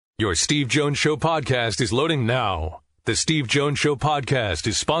Your Steve Jones Show podcast is loading now. The Steve Jones Show podcast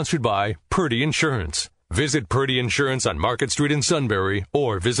is sponsored by Purdy Insurance. Visit Purdy Insurance on Market Street in Sunbury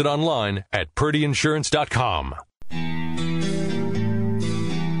or visit online at purdyinsurance.com.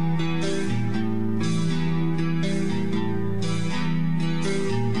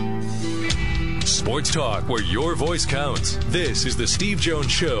 Sports talk where your voice counts. This is the Steve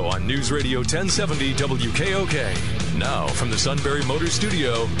Jones Show on News Radio 1070 WKOK. Now from the Sunbury Motors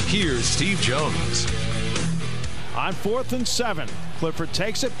Studio, here's Steve Jones. On 4th and 7, Clifford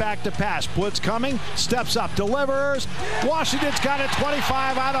takes it back to pass. Blitz coming, steps up, delivers. Washington's got it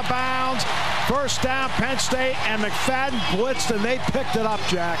 25 out of bounds. First down, Penn State, and McFadden blitzed, and they picked it up,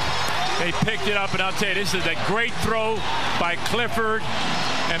 Jack. They picked it up, and I'll tell you, this is a great throw by Clifford.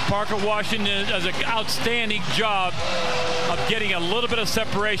 And Parker Washington does an outstanding job of getting a little bit of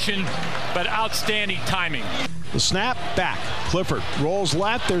separation, but outstanding timing. The snap, back. Clifford rolls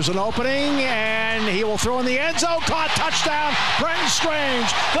left. There's an opening, and he will throw in the end zone. Caught, touchdown, Brenton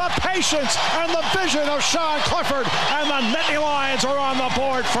Strange. The patience and the vision of Sean Clifford, and the Nittany Lions are on the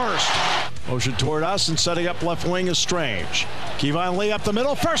board first. Motion toward us and setting up left wing is Strange. Kevon Lee up the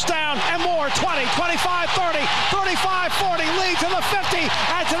middle, first down and more. 20, 25, 30, 35, 40. Lee to the 50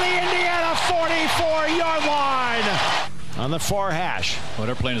 and to the Indiana 44-yard line. On the far hash. Well,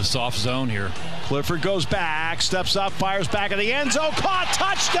 they're playing a soft zone here. Clifford goes back, steps up, fires back at the end zone. Caught,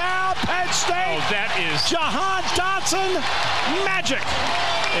 touchdown, Penn State. Oh, that is Jahan Dotson, magic.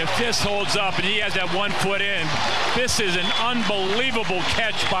 If this holds up and he has that 1 foot in, this is an unbelievable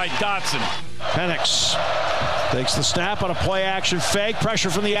catch by Dotson. Penix takes the snap on a play-action fake. Pressure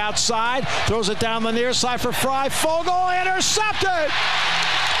from the outside. Throws it down the near side for Fry. Fogel intercepted.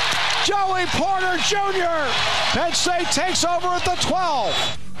 Joey Porter Jr. Penn State takes over at the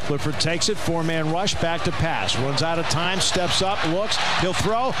 12. Clifford takes it, four-man rush, back to pass. Runs out of time, steps up, looks, he'll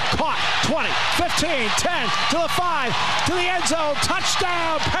throw. Caught, 20, 15, 10, to the 5, to the end zone.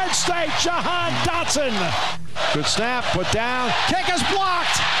 Touchdown, Penn State, Jahan Dotson. Good snap, put down, kick is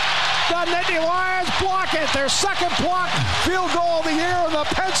blocked. The Nittany Lions block it. Their second block field goal of the year, and the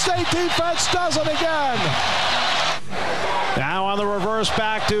Penn State defense does it again. Now on the reverse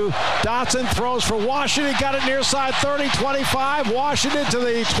back to Dotson, throws for Washington, got it near side 30, 25. Washington to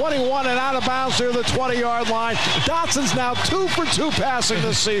the 21 and out of bounds near the 20-yard line. Dotson's now 2 for 2 passing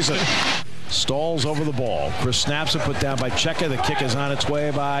this season. Stalls over the ball. Chris snaps it, put down by Cheka. The kick is on its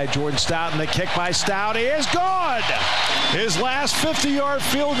way by Jordan Stout, and the kick by Stout is good. His last 50-yard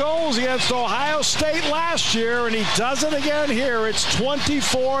field goal was against Ohio State last year, and he does it again here. It's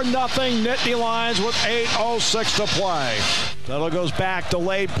 24-0 Nittany Lions with 8:06 to play. Tuttle goes back,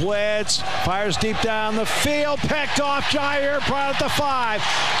 delayed blitz, fires deep down the field, picked off Jair Brown at the 5.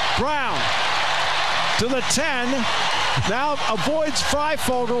 Brown to the 10. Now avoids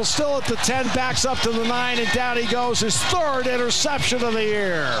Freifogel, still at the 10, backs up to the 9, and down he goes. His third interception of the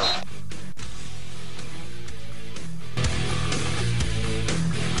year.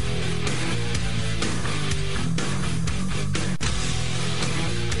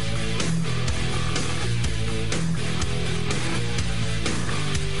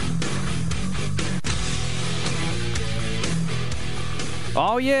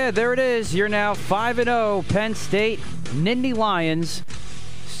 Oh yeah, there it is. You're now 5-0. Penn State, Nittany Lions,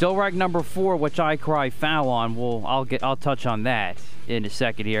 still ranked number 4, which I cry foul on. I'll touch on that in a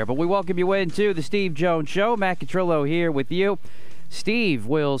second here. But we welcome you into the Steve Jones Show. Matt Catrillo here with you. Steve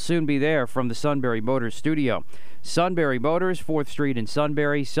will soon be there from the Sunbury Motors studio. Sunbury Motors, 4th Street in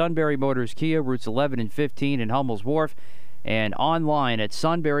Sunbury. Sunbury Motors Kia, routes 11 and 15 in Hummel's Wharf. And online at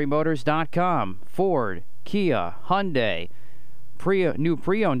sunburymotors.com. Ford, Kia, Hyundai, new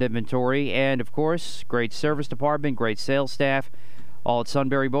pre-owned inventory, and of course, great service department, great sales staff, all at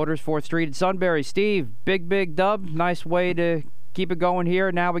Sunbury Motors, 4th Street in Sunbury. Steve, big dub. Nice way to keep it going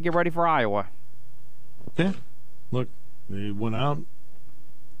here. Now we get ready for Iowa. Yeah, look, they went out,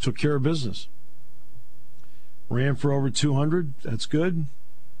 took care of business. Ran for over 200. That's good.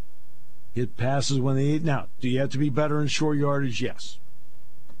 Hit passes when they need. Now, do you have to be better in short yardage? Yes.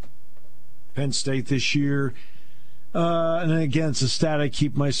 Penn State this year. And again, it's a stat I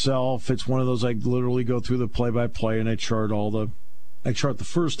keep myself. It's one of those I literally go through the play-by-play and I chart the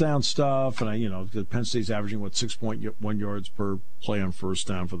first down stuff, and Penn State's averaging 6.1 yards per play on first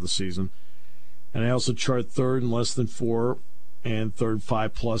down for the season. And I also chart third and less than 4 and third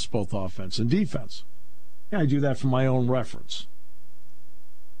 5+ both offense and defense. And I do that for my own reference.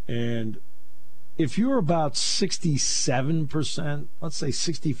 And if you're about 67%, let's say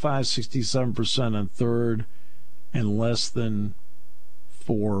 65, 67% on third and less than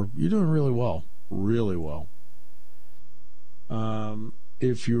 4, you're doing really well. Really well.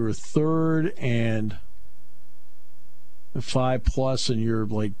 if you're third and 5+ and you're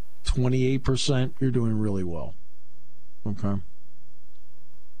like 28%, you're doing really well. Okay.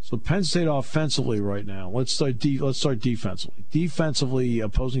 So Penn State offensively right now. Let's start defensively. Defensively,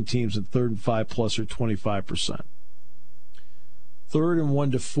 opposing teams in 3rd and 5+ are 25%. 3rd and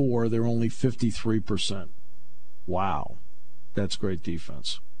 1 to 4, they're only 53%. Wow, that's great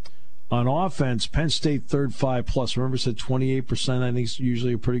defense. On offense, Penn State 3rd 5+. Remember, I said 28%. I think it's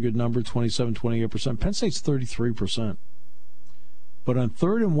usually a pretty good number. 27, 28%. Penn State's 33%. But on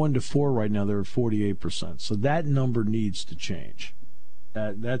 3rd and 1 to 4 right now, they're at 48%. So that number needs to change.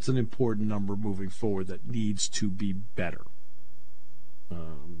 That's an important number moving forward that needs to be better.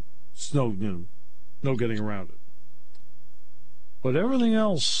 No getting around it. But everything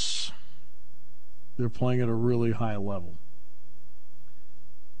else, they're playing at a really high level.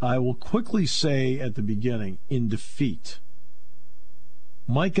 I will quickly say at the beginning, in defeat,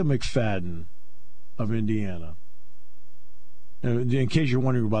 Micah McFadden of Indiana. In case you're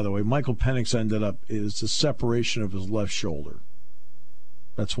wondering, by the way, Michael Penix is a separation of his left shoulder.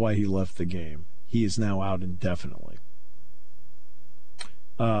 That's why he left the game. He is now out indefinitely.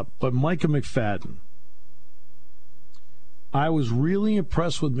 But Micah McFadden, I was really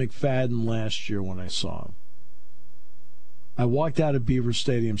impressed with McFadden last year when I saw him. I walked out of Beaver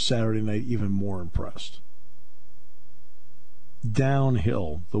Stadium Saturday night even more impressed.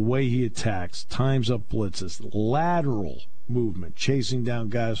 Downhill, the way he attacks, times up blitzes, lateral movement, chasing down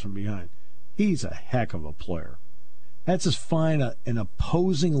guys from behind. He's a heck of a player. That's as fine an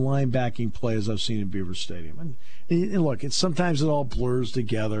opposing linebacking play as I've seen in Beaver Stadium. And look, sometimes it all blurs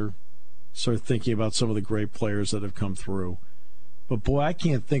together. Start thinking about some of the great players that have come through. But boy, I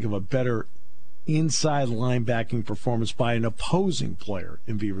can't think of a better inside linebacking performance by an opposing player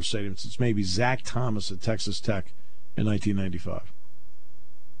in Beaver Stadium since maybe Zach Thomas at Texas Tech in 1995.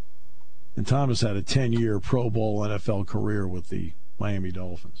 And Thomas had a 10-year Pro Bowl NFL career with the Miami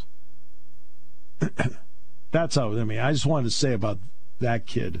Dolphins. That's how, I just wanted to say about that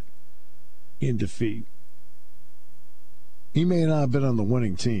kid in defeat. He may not have been on the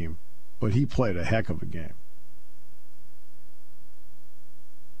winning team, but he played a heck of a game.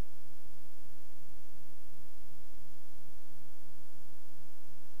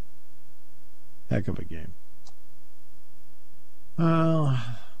 Heck of a game.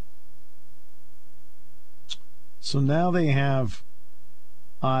 So now they have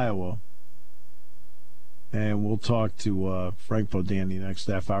Iowa. And we'll talk to Frank Bodani next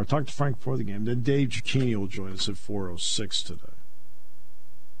half hour. Talk to Frank before the game. Then Dave Cicchini will join us at 4:06 today.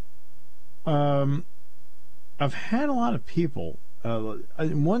 I've had a lot of people. I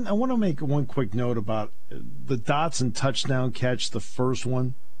want to make one quick note about the Dotson touchdown catch, the first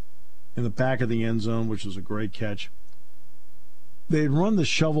one in the back of the end zone, which was a great catch. They had run the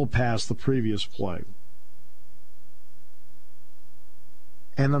shovel pass the previous play.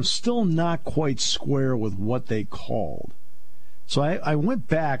 And I'm still not quite square with what they called. So I went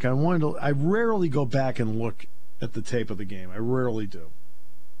back. I rarely go back and look at the tape of the game. I rarely do.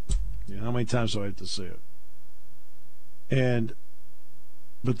 How many times do I have to see it?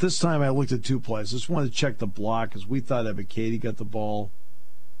 But this time I looked at 2 plays. I just wanted to check the block because we thought Katie got the ball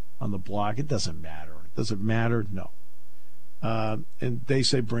on the block. It doesn't matter. Does it matter? No. And they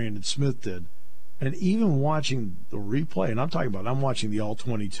say Brandon Smith did. And even watching the replay, and I'm watching the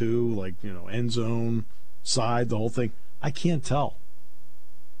all-22, end zone, side, the whole thing. I can't tell.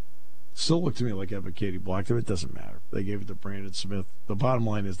 Still looked to me like Katie blocked it. It doesn't matter. They gave it to Brandon Smith. The bottom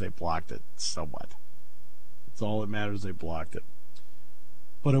line is they blocked it. So what? It's all that matters. They blocked it.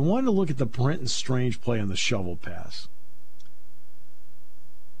 But I wanted to look at the Brenton Strange play on the shovel pass.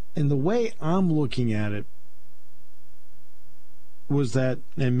 And the way I'm looking at it was that,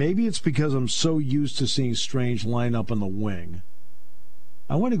 and maybe it's because I'm so used to seeing Strange line up on the wing,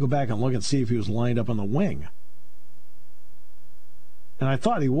 I want to go back and look and see if he was lined up on the wing. And I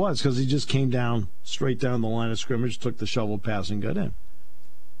thought he was because he just came down, straight down the line of scrimmage, took the shovel pass and got in.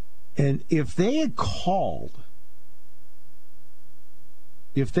 And if they had called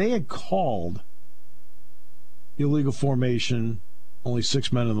illegal formation, only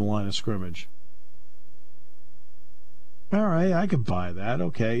 6 men in the line of scrimmage, all right, I could buy that.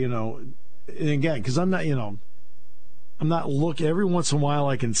 Okay, and again, because I'm not looking. Every once in a while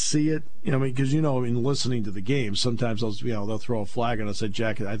I can see it, because in listening to the game, sometimes they'll throw a flag and I'll say,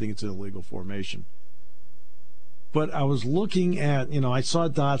 Jack, I think it's an illegal formation. But I was looking at, I saw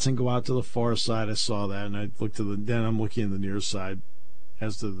Dotson go out to the far side. I saw that, and I looked then I'm looking at the near side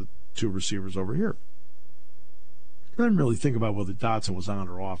as to the 2 receivers over here. I didn't really think about whether Dotson was on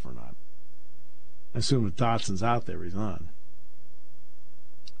or off or not. I assume if Dotson's out there, he's on.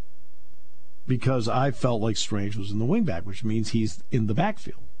 because I felt like Strange was in the wingback, which means he's in the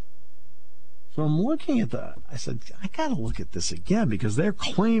backfield. So I'm looking at that. I said, I got to look at this again because they're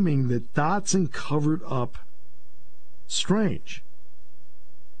claiming that Dotson covered up Strange.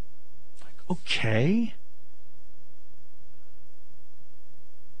 Like, okay.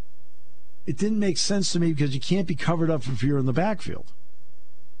 It didn't make sense to me because you can't be covered up if you're in the backfield.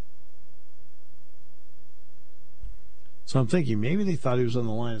 So I'm thinking maybe they thought he was on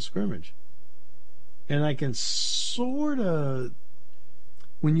the line of scrimmage. And I can sort of,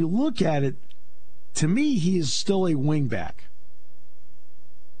 when you look at it, to me, he is still a wingback.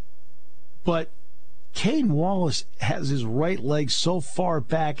 But Caden Wallace has his right leg so far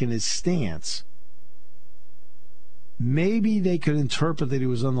back in his stance, maybe they could interpret that he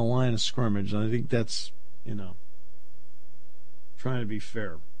was on the line of scrimmage. And I think that's, trying to be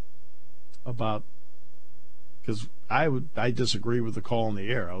fair about, because I disagree with the call in the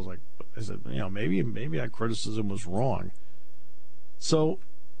air. I said, maybe that criticism was wrong. So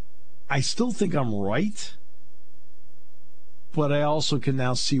I still think I'm right, but I also can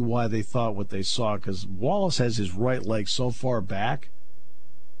now see why they thought what they saw, because Wallace has his right leg so far back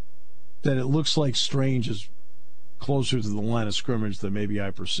that it looks like Strange is closer to the line of scrimmage than maybe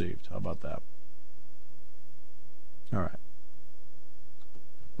I perceived. How about that? All right.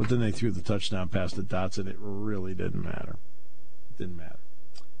 But then they threw the touchdown pass to Dotson. It really didn't matter. It didn't matter.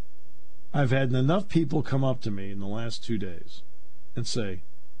 I've had enough people come up to me in the last 2 days and say,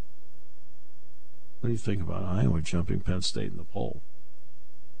 what do you think about Iowa jumping Penn State in the poll?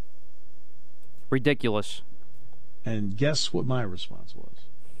 Ridiculous. And guess what my response was?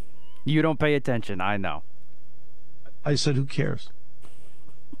 You don't pay attention, I know. I said, who cares?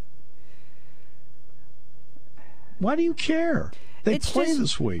 Why do you care? They play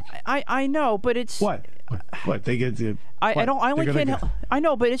this week. I know, but it's... What? They get the... I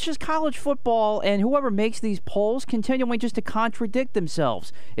know, but it's just college football, and whoever makes these polls continuing just to contradict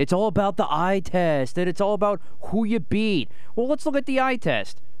themselves. It's all about the eye test, and it's all about who you beat. Well, let's look at the eye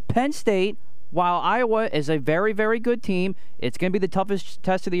test. Penn State, while Iowa is a very, very good team, it's going to be the toughest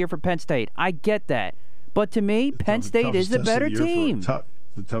test of the year for Penn State. I get that. But to me, Penn State is the better team. The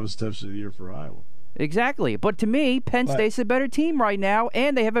toughest test of the year for Iowa. Exactly. But to me, Penn State's a better team right now,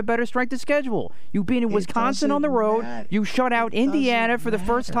 and they have a better strength of schedule. You beat in Wisconsin on the road. You shut out Indiana for the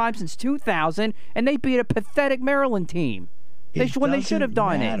first time since 2000, and they beat a pathetic Maryland team. When they should have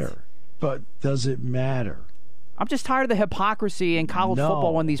done it. But does it matter? I'm just tired of the hypocrisy in college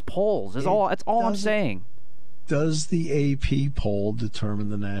football in these polls. That's all I'm saying. Does the AP poll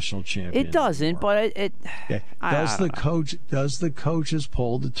determine the national champion? It doesn't, but it okay. Does the coach's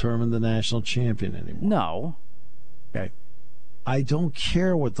poll determine the national champion anymore? No. Okay. I don't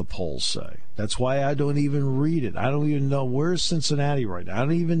care what the polls say. That's why I don't even read it. I don't even know. Where's Cincinnati right now? I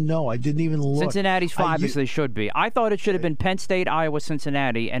don't even know. I didn't even look. Cincinnati's 5 as they should be. I thought it should have been Penn State, Iowa,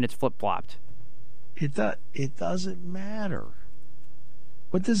 Cincinnati, and it's flip-flopped. It doesn't matter.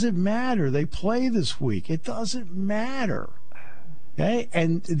 What does it matter? They play this week. It doesn't matter. Okay?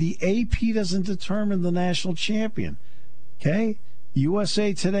 And the AP doesn't determine the national champion. Okay?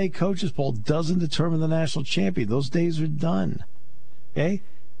 USA Today coaches poll doesn't determine the national champion. Those days are done. Okay?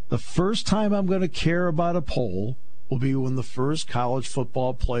 The first time I'm going to care about a poll will be when the first college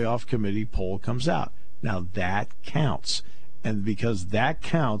football playoff committee poll comes out. Now that counts. And because that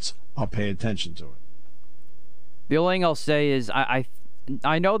counts, I'll pay attention to it. The only thing I'll say is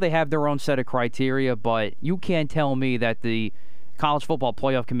I know they have their own set of criteria, but you can't tell me that the College Football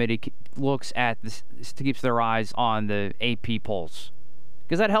Playoff Committee looks at this, keeps their eyes on the AP polls,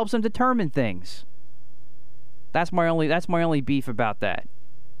 because that helps them determine things. That's my only beef about that.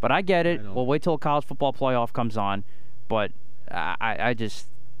 But I get it. We'll wait till College Football Playoff comes on. But I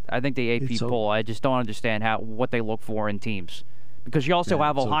think the AP poll, I just don't understand what they look for in teams. Because you also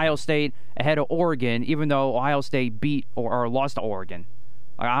have Ohio State ahead of Oregon, even though Ohio State beat or lost to Oregon.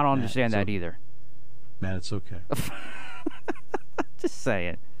 I don't understand that either. Man, it's okay. Just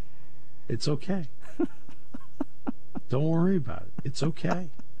saying. It's okay. Don't worry about it. It's okay.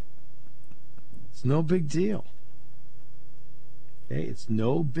 It's no big deal. Okay, it's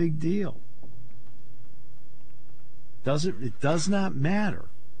no big deal. It does not matter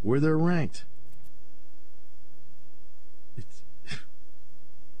where they're ranked.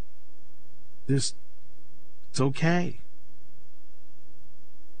 It's okay.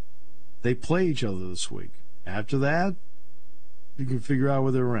 They play each other this week. After that, you can figure out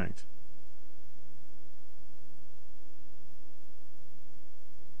where they're ranked.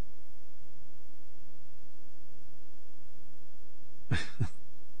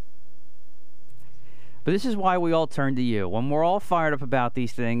 But this is why we all turn to you. When we're all fired up about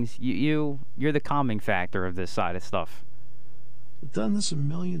these things, you're the calming factor of this side of stuff. I've done this a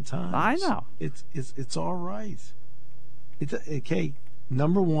million times. I know. It's all right. Okay,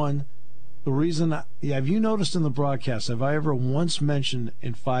 number one, the reason have you noticed in the broadcast, have I ever once mentioned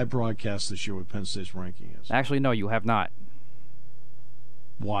in 5 broadcasts this year what Penn State's ranking is? Actually, no, you have not.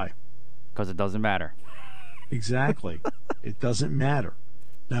 Why? Because it doesn't matter. Exactly. It doesn't matter.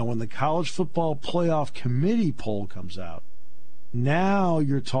 Now, when the College Football Playoff Committee poll comes out, now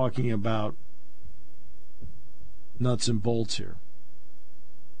you're talking about nuts and bolts here.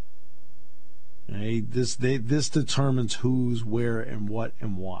 Okay? This determines who's where and what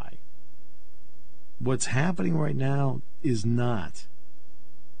and why. What's happening right now is not.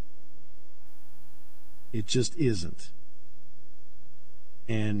 It just isn't.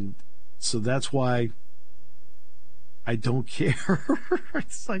 And so that's why I don't care.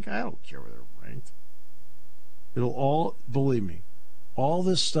 It's like, I don't care where they're ranked. It'll all, believe me, all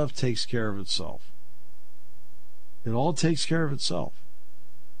this stuff takes care of itself. It all takes care of itself.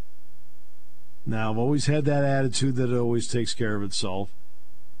 Now, I've always had that attitude that it always takes care of itself.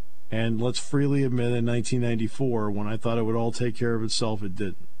 And let's freely admit, in 1994, when I thought it would all take care of itself, it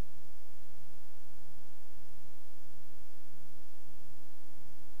didn't.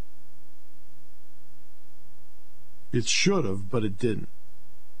 It should have, but it didn't.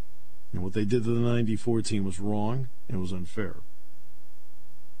 And what they did to the 94 team was wrong and it was unfair.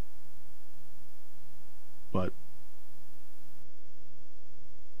 But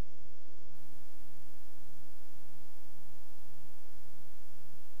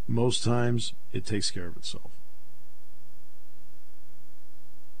most times, it takes care of itself.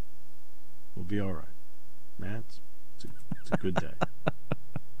 We'll be all right. Matt, it's a good day.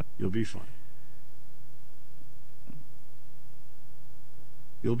 You'll be fine.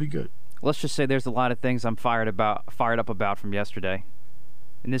 You'll be good. Let's just say there's a lot of things I'm fired up about from yesterday,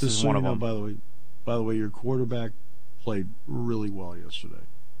 and this is one of them. By the way, your quarterback played really well yesterday.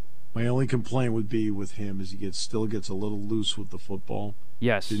 My only complaint would be with him is he still gets a little loose with the football.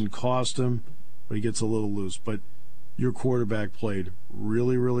 Yes, didn't cost him, but he gets a little loose. But your quarterback played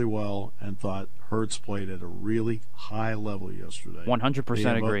really, really well, and thought Hurts played at a really high level yesterday.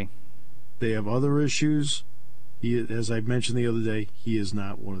 100% agree. They have other issues. As I mentioned the other day, he is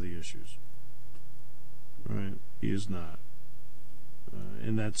not one of the issues. Right? He is not.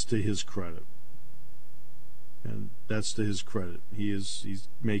 And that's to his credit. And that's to his credit. He's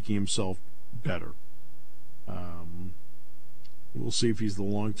making himself better. We'll see if he's the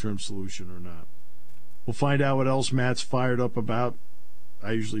long-term solution or not. We'll find out what else Matt's fired up about.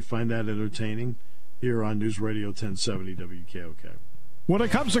 I usually find that entertaining here on News Radio 1070 WKOK. When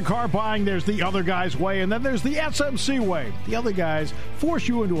it comes to car buying, there's the other guy's way, and then there's the SMC way. The other guys force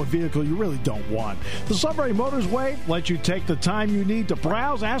you into a vehicle you really don't want. The Sunbury Motors way lets you take the time you need to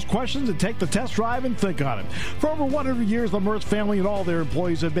browse, ask questions, and take the test drive and think on it. For over 100 years, the Mertz family and all their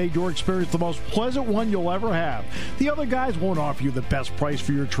employees have made your experience the most pleasant one you'll ever have. The other guys won't offer you the best price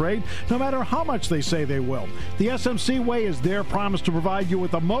for your trade, no matter how much they say they will. The SMC way is their promise to provide you with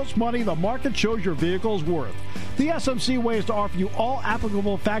the most money the market shows your vehicle is worth. The SMC way is to offer you all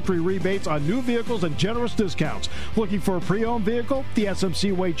applicable factory rebates on new vehicles and generous discounts. Looking for a pre-owned vehicle? The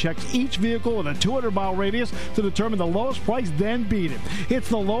SMC way checks each vehicle in a 200-mile radius to determine the lowest price, then beat it. It's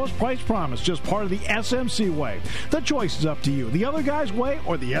the lowest price promise, just part of the SMC way. The choice is up to you, the other guy's way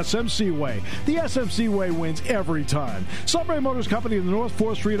or the SMC way. The SMC way wins every time. Sunbury Motors Company in the North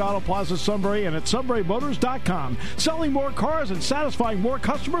 4th Street Auto Plaza, Sunbury, and at sunburymotors.com. Selling more cars and satisfying more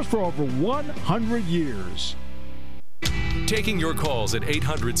customers for over 100 years. Taking your calls at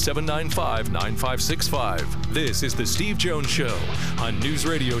 800-795-9565. This is the Steve Jones Show on News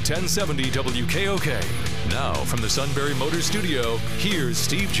Radio 1070 WKOK. Now from the Sunbury Motors Studio, here's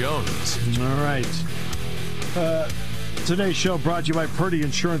Steve Jones. All right. Today's show brought to you by Purdy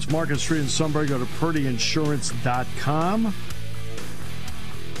Insurance, Market Street in Sunbury. Go to purdyinsurance.com.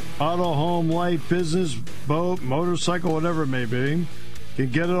 Auto, home, life, business, boat, motorcycle, whatever it may be. You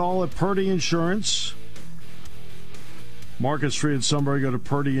can get it all at Purdy Insurance. Market Street in Sunbury. Go to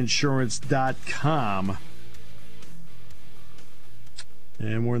purdyinsurance.com.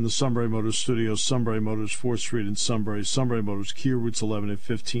 And we're in the Sunbury Motors studio. Sunbury Motors, 4th Street in Sunbury. Sunbury Motors, Kia Routes 11 and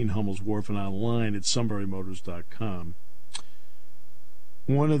 15, Hummel's Wharf, and online at sunburymotors.com.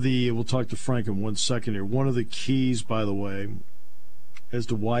 We'll talk to Frank in 1 second here. One of the keys, by the way, as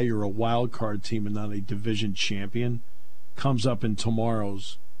to why you're a wild card team and not a division champion, comes up in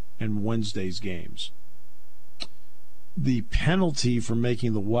tomorrow's and Wednesday's games. The penalty for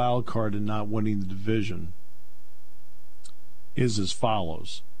making the wild card and not winning the division is as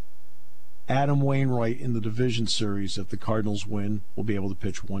follows. Adam Wainwright in the division series, if the Cardinals win, will be able to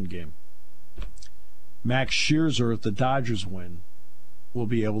pitch one game. Max Scherzer, if the Dodgers win, will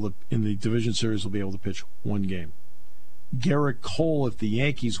be able to, in the division series, will be able to pitch one game. Garrett Cole, if the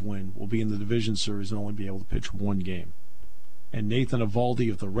Yankees win, will be in the division series and only be able to pitch one game. And Nathan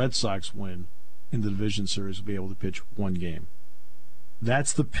Eovaldi, if the Red Sox win in the division series, will be able to pitch one game.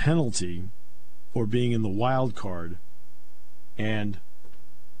 That's the penalty for being in the wild card and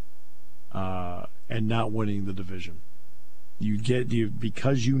not winning the division.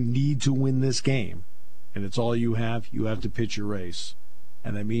 Because you need to win this game, and it's all you have to pitch your ace.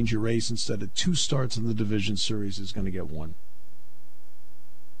 And that means your ace, instead of 2 starts in the division series, is going to get 1.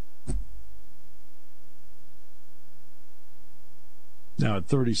 Now, at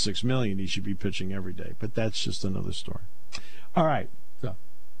 $36 million, he should be pitching every day, but that's just another story. All right. So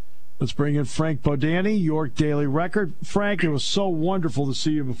let's bring in Frank Bodani, York Daily Record. Frank, it was so wonderful to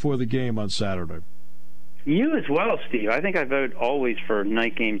see you before the game on Saturday. You as well, Steve. I think I vote always for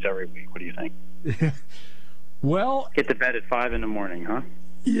night games every week. What do you think? Well, get to bed at 5 in the morning, huh?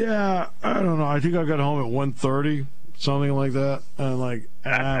 Yeah, I don't know. I think I got home at 1:30, something like that. And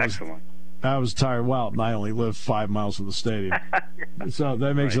excellent. I was tired. Well, I only live 5 miles from the stadium, so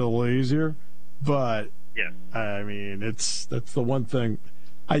that makes it a little easier. But yeah, I mean, that's the one thing.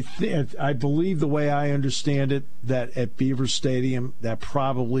 I believe, the way I understand it, that at Beaver Stadium, that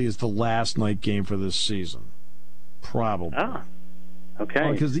probably is the last night game for this season. Probably. Ah.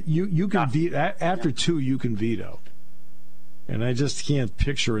 Okay. Because you can veto after 2. You can veto, and I just can't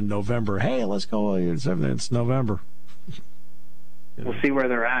picture in November. Hey, let's go. It's November. We'll see where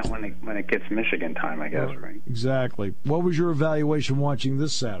they're at when it gets Michigan time, I guess. Right. Exactly. What was your evaluation watching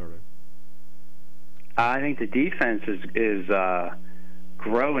this Saturday? I think the defense is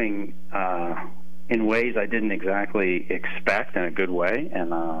growing in ways I didn't exactly expect, in a good way,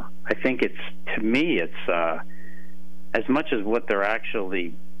 and I think it's as much as what they're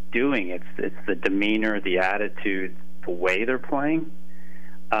actually doing, it's the demeanor, the attitude, the way they're playing,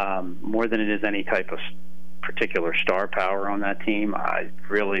 more than it is any type of particular star power on that team. I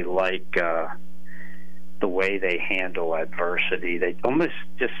really like the way they handle adversity. They almost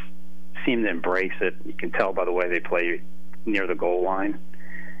just seem to embrace it. You can tell by the way they play near the goal line.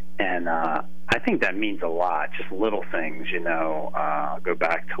 And I think that means a lot, just little things, go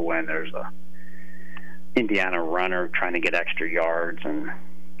back to when there's a Indiana runner trying to get extra yards and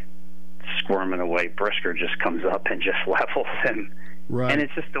squirming away. Brisker just comes up and just levels him. Right. And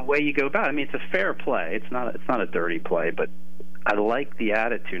it's just the way you go about it. I mean, it's a fair play. It's not a dirty play, but I like the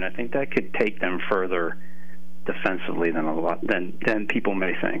attitude. And I think that could take them further defensively than people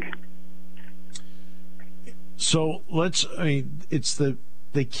may think. So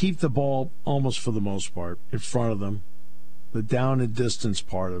they keep the ball almost for the most part in front of them, the down and distance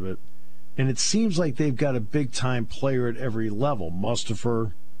part of it. And it seems like they've got a big-time player at every level.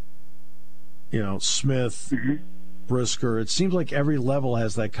 Mustafa, Smith, Brisker. It seems like every level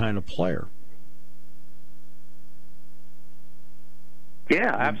has that kind of player.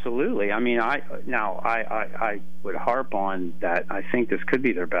 Yeah, absolutely. I mean, I would harp on that. I think this could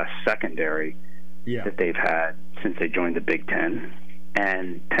be their best secondary that they've had since they joined the Big Ten.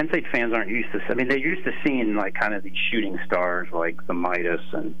 And Penn State fans aren't used to. I mean, they're used to seeing kind of these shooting stars like the Midas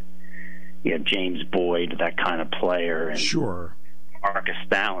and James Boyd, that kind of player, and sure, Marcus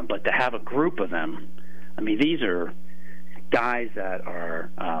Allen. But to have a group of them, I mean, these are guys that are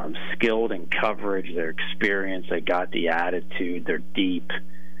skilled in coverage, they're experienced, they got the attitude, they're deep.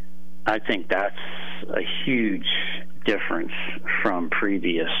 I think that's a huge difference from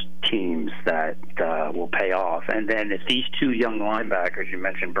previous teams that will pay off. And then if these 2 young linebackers, you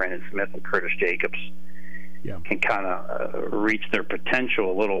mentioned Brandon Smith and Curtis Jacobs, can kind of reach their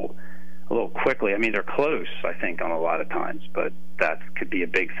potential a little quickly. I mean, they're close, I think, on a lot of times, but that could be a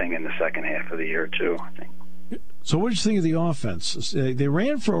big thing in the second half of the year, too, I think. So what did you think of the offense? They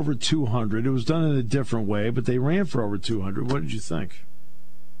ran for over 200. It was done in a different way, but they ran for over 200. What did you think?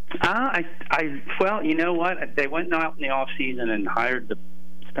 Well, you know what? They went out in the offseason and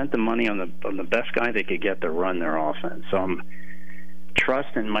spent the money on the best guy they could get to run their offense. So I'm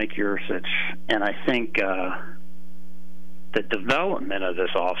trusting Mike Yurcich, and I think the development of this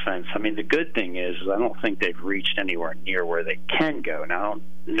offense, I mean, the good thing is I don't think they've reached anywhere near where they can go. Now, I don't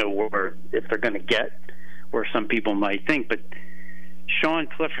know if they're going to get where some people might think, but Sean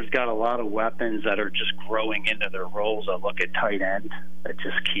Clifford's got a lot of weapons that are just growing into their roles. I look at tight end. It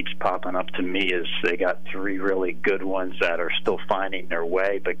just keeps popping up to me as they got 3 really good ones that are still finding their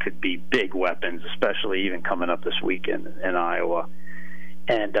way, but could be big weapons, especially even coming up this weekend in Iowa.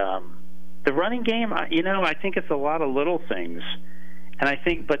 And the running game, I think it's a lot of little things. And I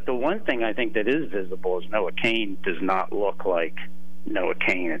think, but the one thing I think that is visible is Noah Cain does not look like Noah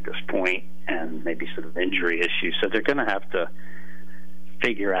Cain at this point, and maybe sort of injury issues. So they're going to have to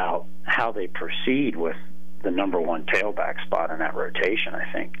figure out how they proceed with the number one tailback spot in that rotation,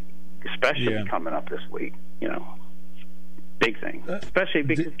 I think, especially coming up this week. Big thing, especially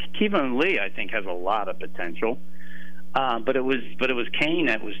because Kevon Lee, I think, has a lot of potential. But it was Cain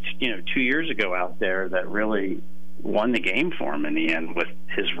that was 2 years ago out there that really won the game for him in the end with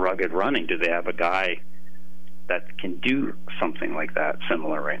his rugged running. Do they have a guy that can do something like that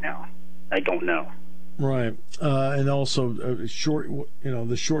similar right now? I don't know. Right, and also the short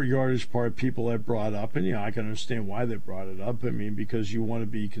yardage part people have brought up, and I can understand why they brought it up. I mean, because you want to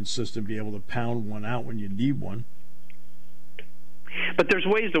be consistent, be able to pound one out when you need one. But there's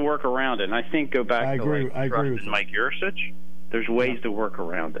ways to work around it, and I think go back to I agree with Mike Yurcich. There's ways to work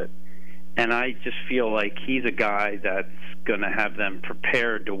around it, and I just feel like he's a guy that's going to have them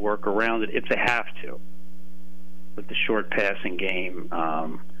prepared to work around it if they have to. With the short passing game,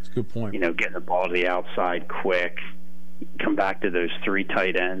 that's a good point. Getting the ball to the outside quick, come back to those three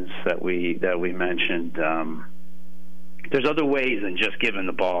tight ends that we mentioned. There's other ways than just giving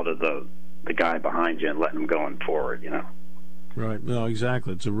the ball to the guy behind you and letting him going forward. Right. No,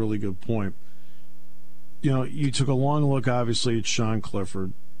 exactly. It's a really good point. You took a long look, obviously, at Sean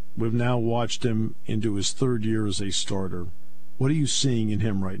Clifford. We've now watched him into his third year as a starter. What are you seeing in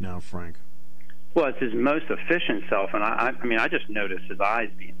him right now, Frank? Well, it's his most efficient self, and I just noticed his eyes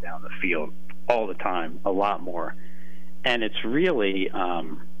being down the field all the time, a lot more. And it's really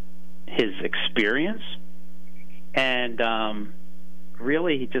his experience and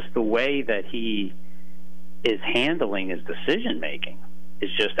really just the way that he is handling his decision-making is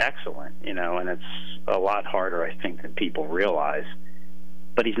just excellent, and it's a lot harder, I think, than people realize.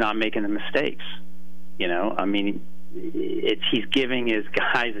 But he's not making the mistakes, he's giving his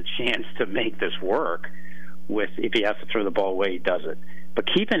guys a chance to make this work. If he has to throw the ball away, he does it. But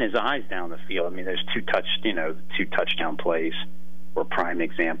keeping his eyes down the field. There's two touchdown plays were prime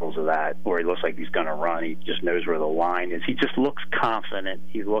examples of that, where he looks like he's going to run. He just knows where the line is. He just looks confident.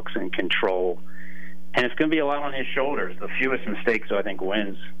 He looks in control, and it's going to be a lot on his shoulders. The fewest mistakes, I think,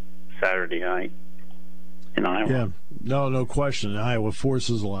 wins Saturday night in Iowa. Yeah, no question. Iowa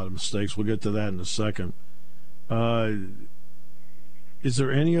forces a lot of mistakes. We'll get to that in a second. Is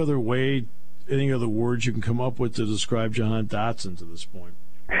there any other way, any other words you can come up with to describe Jahan Dotson to this point?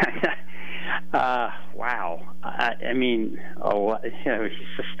 Wow. He's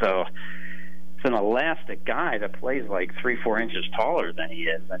just it's an elastic guy that plays like 3-4 inches taller than he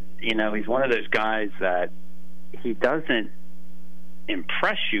is. And, he's one of those guys that he doesn't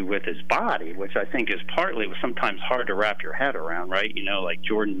impress you with his body, which I think is partly sometimes hard to wrap your head around, right? Like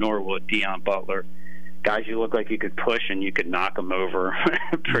Jordan Norwood, Deion Butler, guys you look like you could push and you could knock them over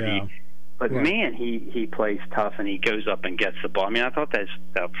pretty. Yeah. But, man, he plays tough, and he goes up and gets the ball. I thought that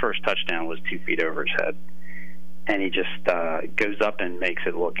first touchdown was 2 feet over his head. And he just goes up and makes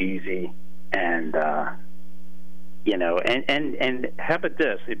it look easy. And, and how about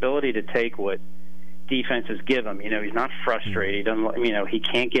this? The ability to take what defenses give him. He's not frustrated. He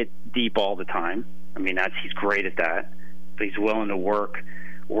can't get deep all the time. He's great at that. But he's willing to work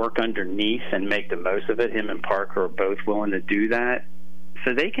underneath and make the most of it. Him and Parker are both willing to do that.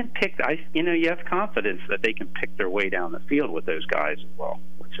 So they can pick, you have confidence that they can pick their way down the field with those guys as well,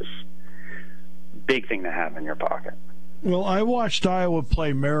 which is a big thing to have in your pocket. Well, I watched Iowa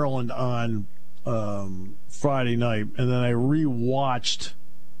play Maryland on Friday night, and then I re-watched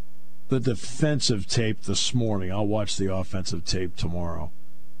the defensive tape this morning. I'll watch the offensive tape tomorrow.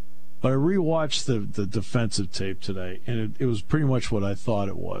 But I re-watched the defensive tape today, and it was pretty much what I thought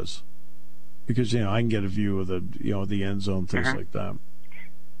it was. Because, I can get a view of the end zone, things like that.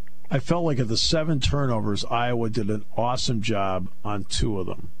 I felt like at the 7 turnovers, Iowa did an awesome job on 2 of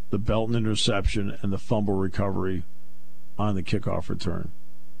them, the Belton interception and the fumble recovery on the kickoff return.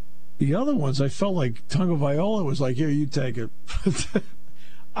 The other ones, I felt like Tagovailoa was like, here, you take it.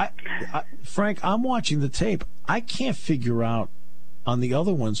 Frank, I'm watching the tape. I can't figure out on the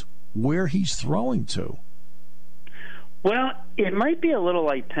other ones where he's throwing to. Well, it might be a little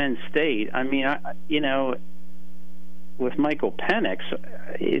like Penn State. With Michael Penix,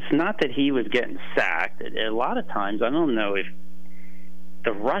 it's not that he was getting sacked. A lot of times, I don't know if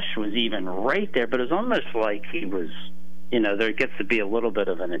the rush was even right there, but it's almost like he was, there gets to be a little bit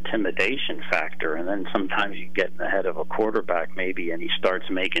of an intimidation factor, and then sometimes you get in the head of a quarterback maybe, and he starts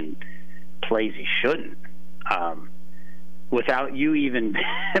making plays he shouldn't. Without you even,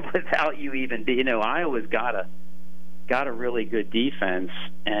 Iowa's got got a really good defense,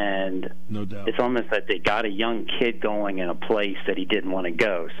 and no doubt, it's almost that they got a young kid going in a place that he didn't want to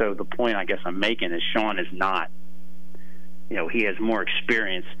go. So the point I guess I'm making is Sean is not, he has more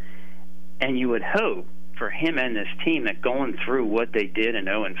experience, and you would hope for him and this team that going through what they did in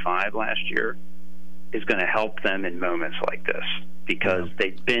 0-5 last year is going to help them in moments like this, because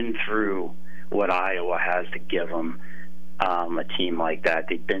they've been through what Iowa has to give them. A team like that,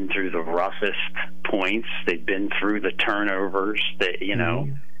 they've been through the roughest points. They've been through the turnovers.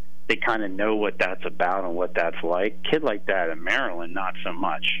 They kind of know what that's about and what that's like. Kid like that in Maryland, not so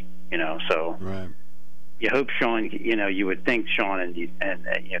much. So right. You hope Sean. You would think Sean and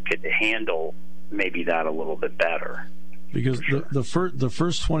could handle maybe that a little bit better. Because the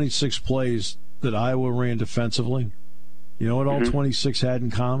first 26 plays that Iowa ran defensively, you know what all 26 had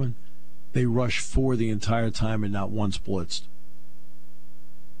in common? They rushed 4 the entire time and not once blitzed.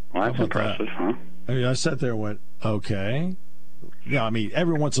 Well, that's impressive, huh? I mean, I sat there and went, okay. Yeah, I mean,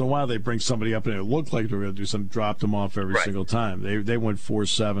 every once in a while they bring somebody up and it looked like they were going to do something, dropped them off every single time. They went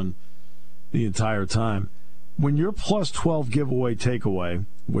 4-7 the entire time. When you're plus 12 giveaway takeaway,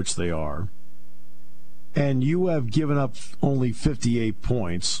 which they are, and you have given up only 58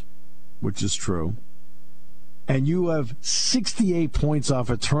 points, which is true, and you have 68 points off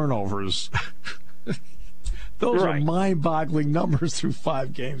of turnovers. Those are mind-boggling numbers through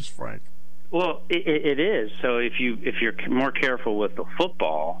 5 games, Frank. Well, it is. So if you're more careful with the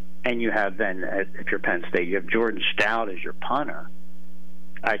football, and you have then, if you're Penn State, you have Jordan Stout as your punter,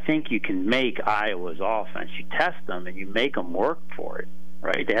 I think you can make Iowa's offense. You test them, and you make them work for it,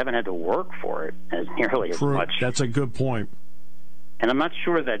 right? They haven't had to work for it as nearly as much. That's a good point. And I'm not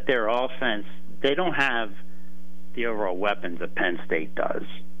sure that their offense, they don't have the overall weapons that Penn State does,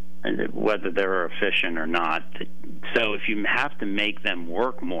 and whether they're efficient or not. So if you have to make them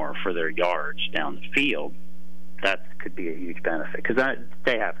work more for their yards down the field, that could be a huge benefit, because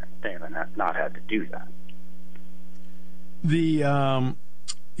they haven't not had to do that.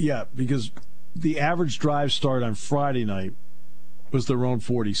 Because the average drive start on Friday night was their own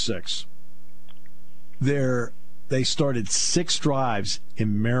 46. They started 6 drives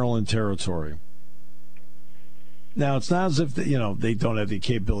in Maryland territory. Now, it's not as if they don't have the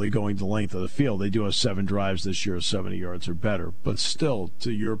capability of going the length of the field. They do have 7 drives this year, 70 yards or better. But still,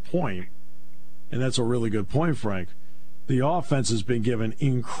 to your point, and that's a really good point, Frank, the offense has been given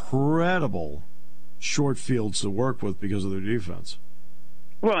incredible short fields to work with because of their defense.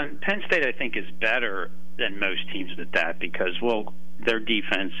 Well, and Penn State, I think, is better than most teams at that because, well, their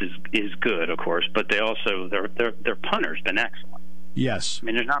defense is good, of course, but they also their punter's been excellent. Yes. I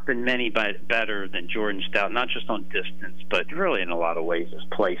mean, there's not been many better than Jordan Stout, not just on distance, but really in a lot of ways as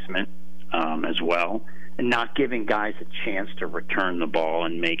placement as well, and not giving guys a chance to return the ball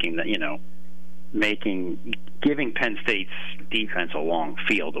and giving Penn State's defense a long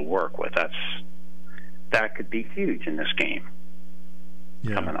field to work with. That could be huge in this game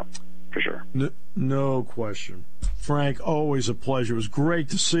coming up, for sure. No question. Frank, always a pleasure. It was great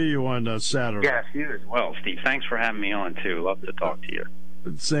to see you on Saturday. Yes, you as well, Steve. Thanks for having me on, too. Love to talk to you.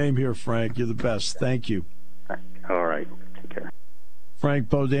 Same here, Frank. You're the best. Thank you. All right. Take care. Frank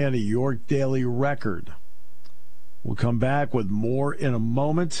Bodani, York Daily Record. We'll come back with more in a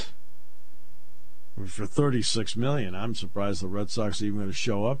moment. For $36 million, I'm surprised the Red Sox are even going to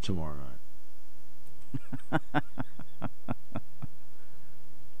show up tomorrow night.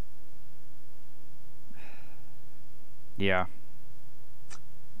 Yeah.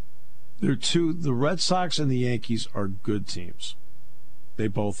 The Red Sox and the Yankees are good teams. They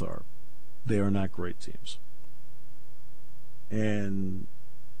both are. They are not great teams. And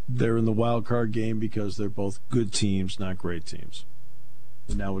they're in the wild card game because they're both good teams, not great teams.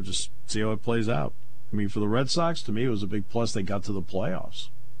 And now we'll just see how it plays out. I mean, for the Red Sox, to me, it was a big plus they got to the playoffs.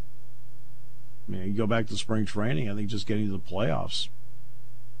 I mean, you go back to spring training, I think just getting to the playoffs.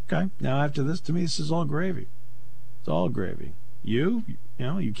 Okay, now after this, to me, this is all gravy. It's all gravy. You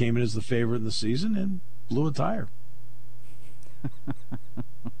came in as the favorite in the season and blew a tire.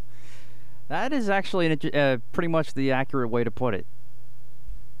 That is actually pretty much the accurate way to put it.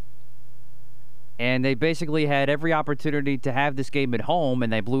 And they basically had every opportunity to have this game at home,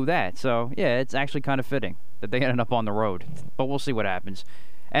 and they blew that. So, yeah, it's actually kind of fitting that they ended up on the road. But we'll see what happens.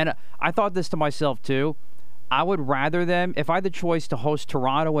 And I thought this to myself, too. I would rather them, if I had the choice to host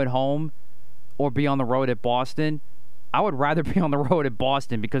Toronto at home or be on the road at Boston, I would rather be on the road at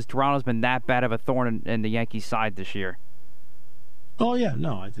Boston because Toronto's been that bad of a thorn in the Yankees' side this year. Oh, yeah.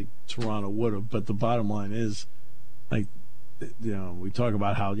 No, I think Toronto would have. But the bottom line is, we talk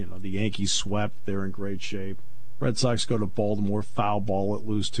about how, the Yankees swept. They're in great shape. Red Sox go to Baltimore, foul ball it,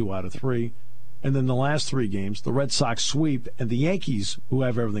 lose 2 out of 3. And then the last 3 games, the Red Sox sweep, and the Yankees, who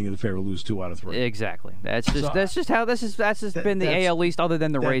have everything in their favor, lose 2 out of 3. Exactly. That's just how this is. That's just been the AL East, other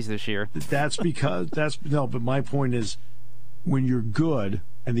than the Rays this year. But my point is, when you're good,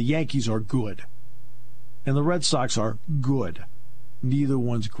 and the Yankees are good, and the Red Sox are good, neither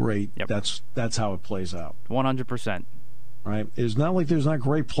one's great. Yep. That's how it plays out. 100%. Right? It's not like there's not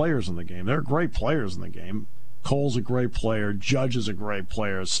great players in the game. There are great players in the game. Cole's a great player. Judge is a great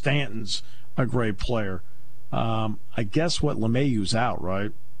player. Stanton's a great player. I guess what LeMahieu's out,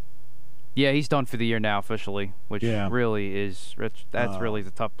 right? Yeah, he's done for the year now officially, which really is really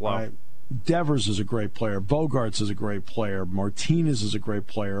the tough blow. Right. Devers is a great player. Bogarts is a great player. Martinez is a great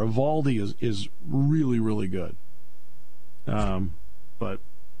player. Evaldi is really, really good. But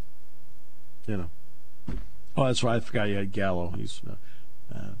oh, that's right. I forgot you had Gallo. He's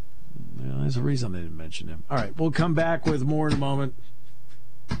there's a reason they didn't mention him. All right, we'll come back with more in a moment.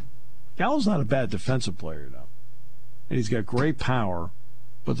 Gallo's not a bad defensive player, though. And he's got great power,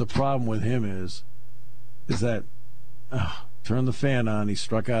 but the problem with him is that turn the fan on, he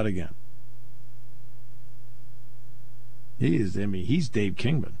struck out again. He's Dave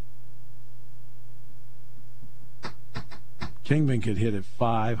Kingman. Kingman could hit it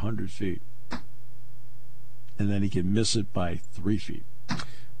 500 feet, and then he could miss it by 3 feet.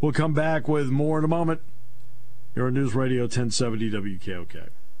 We'll come back with more in a moment. You're on News Radio 1070 WKOK.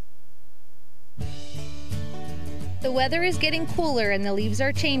 The weather is getting cooler and the leaves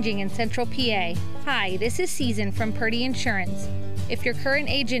are changing in Central PA. Hi, this is Susan from Purdy Insurance. If your current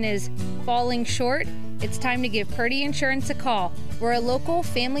agent is falling short, it's time to give Purdy Insurance a call. We're a local,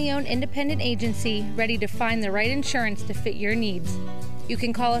 family-owned independent agency ready to find the right insurance to fit your needs. You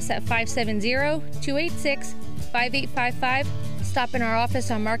can call us at 570-286-5855, stop in our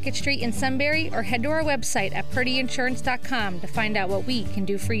office on Market Street in Sunbury, or head to our website at purdyinsurance.com to find out what we can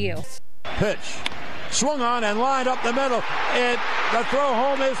do for you. Pitch. Swung on and lined up the middle. The throw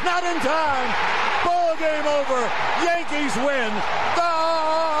home is not in time. Ball game over. Yankees win. The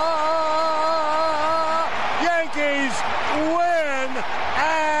Yankees win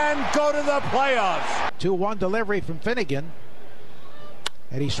and go to the playoffs. 2-1 delivery from Finnegan.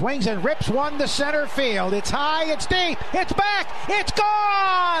 And he swings and rips one to center field. It's high, it's deep, it's back, it's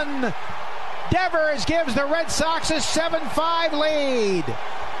gone! Devers gives the Red Sox a 7-5 lead.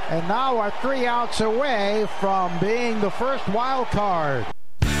 And now are 3 outs away from being the first wild card.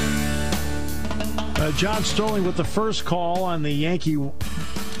 John Sterling with the first call on the Yankee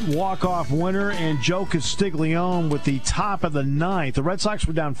walk-off winner, and Joe Castiglione with the top of the 9th. The Red Sox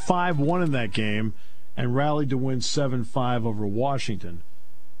were down 5-1 in that game and rallied to win 7-5 over Washington.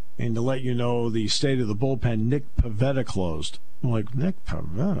 And to let you know the state of the bullpen, Nick Pivetta closed. I'm like, Nick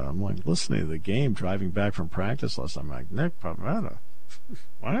Pivetta? I'm like listening to the game, driving back from practice last time. I'm like, Nick Pivetta?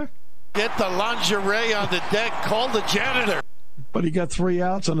 What? Get the lingerie on the deck. Call the janitor. But he got 3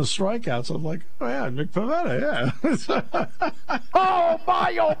 outs and a strikeout. So I'm like, oh, yeah, Nick Pivetta, yeah. Oh,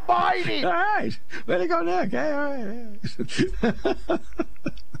 my almighty! All right. Way to go, Nick. Hey, all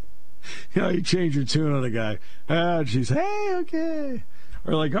right. You change your tune on a guy. And she's, hey, okay.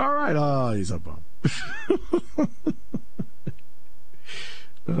 Or like, all right. Oh, he's a bum.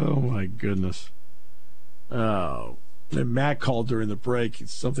 Oh, my goodness. Oh. And Matt called during the break.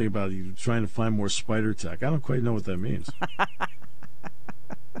 It's something about you trying to find more spider tech. I don't quite know what that means.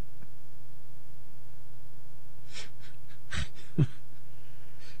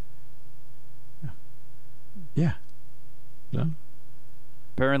 Yeah. No?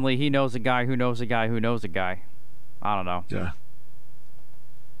 Apparently he knows a guy who knows a guy who knows a guy. I don't know.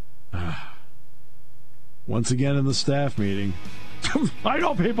 Yeah. Once again in the staff meeting. I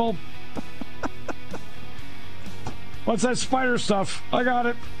know, people. What's that spider stuff? I got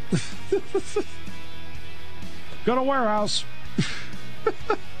it. Go to warehouse.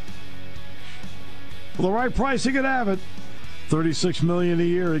 For the right price, you can have it. $36 million a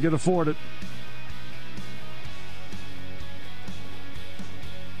year, you can afford it.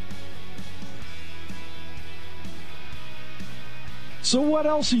 So what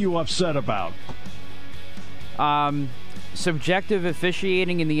else are you upset about? Subjective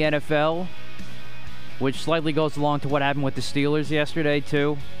officiating in the NFL, which slightly goes along to what happened with the Steelers yesterday,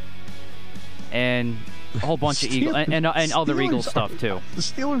 too. And a whole bunch of Eagles and other Eagles stuff, too. The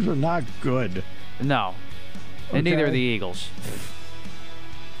Steelers are not good. No. And neither are the Eagles.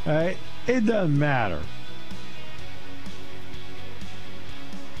 All right? It doesn't matter.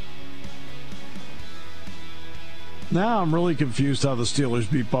 Now I'm really confused how the Steelers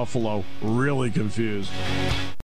beat Buffalo. Really confused.